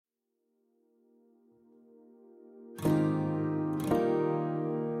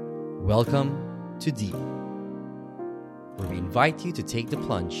Welcome to Deep, where we invite you to take the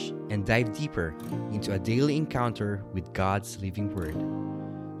plunge and dive deeper into a daily encounter with God's living Word.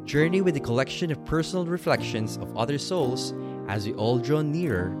 Journey with a collection of personal reflections of other souls as we all draw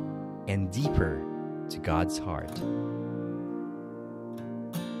nearer and deeper to God's heart.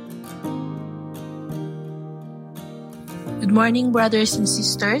 Good morning, brothers and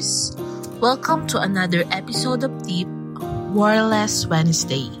sisters. Welcome to another episode of Deep, Warless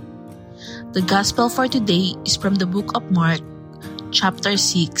Wednesday. The Gospel for today is from the book of Mark, chapter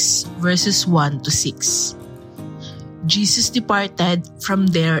 6, verses 1 to 6. Jesus departed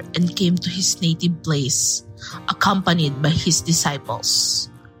from there and came to his native place, accompanied by his disciples.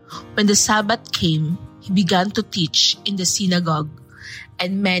 When the Sabbath came, he began to teach in the synagogue,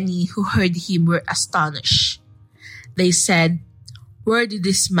 and many who heard him were astonished. They said, "Where did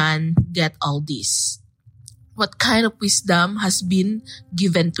this man get all this? What kind of wisdom has been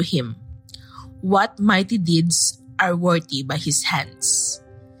given to him? What mighty deeds are worthy by his hands?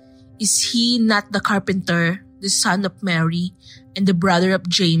 Is he not the carpenter, the son of Mary, and the brother of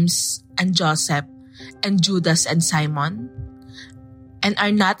James and Joseph, and Judas and Simon? And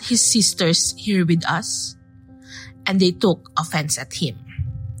are not his sisters here with us?" And they took offense at him.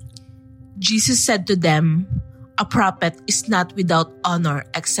 Jesus said to them, "A prophet is not without honor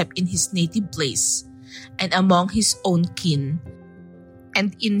except in his native place, and among his own kin,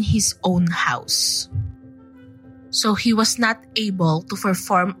 and in his own house." So he was not able to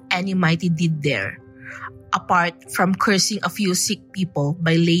perform any mighty deed there, apart from cursing a few sick people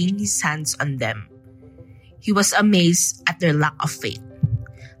by laying his hands on them. He was amazed at their lack of faith.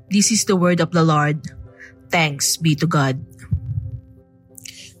 This is the word of the Lord. Thanks be to God.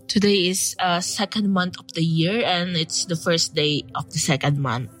 Today is second month of the year, and it's the first day of the second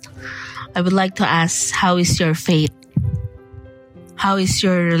month. I would like to ask, how is your faith? How is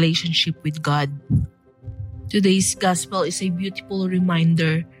your relationship with God? Today's gospel is a beautiful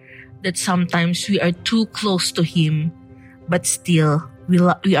reminder that sometimes we are too close to Him, but still we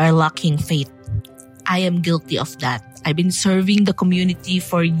are lacking faith. I am guilty of that. I've been serving the community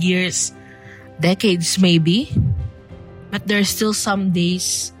for years, decades maybe, but there are still some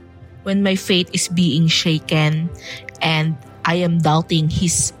days when my faith is being shaken and I am doubting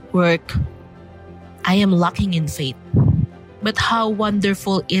His work. I am lacking in faith. But how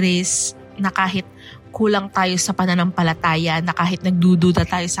wonderful it is na kahit kulang tayo sa pananampalataya, na kahit nagdududa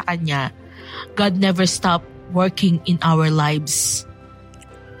tayo sa Kanya, God never stopped working in our lives.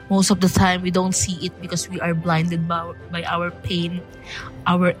 Most of the time, we don't see it because we are blinded by our pain,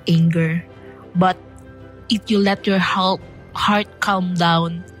 our anger. But if you let your heart calm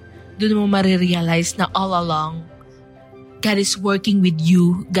down, doon mo marirealize na all along, God is working with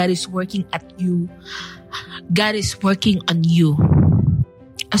you. God is working at you. God is working on you.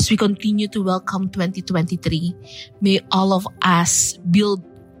 As we continue to welcome 2023, may all of us build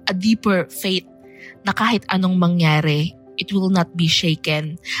a deeper faith na kahit anong mangyari, it will not be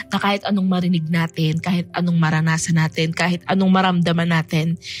shaken. Na kahit anong marinig natin, kahit anong maranasan natin, kahit anong maramdaman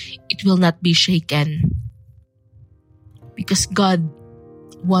natin, it will not be shaken. Because God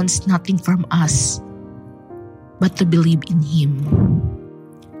wants nothing from us but to believe in Him.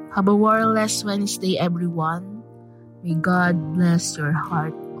 Have a Warless Wednesday, everyone. May God bless your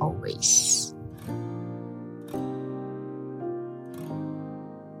heart always.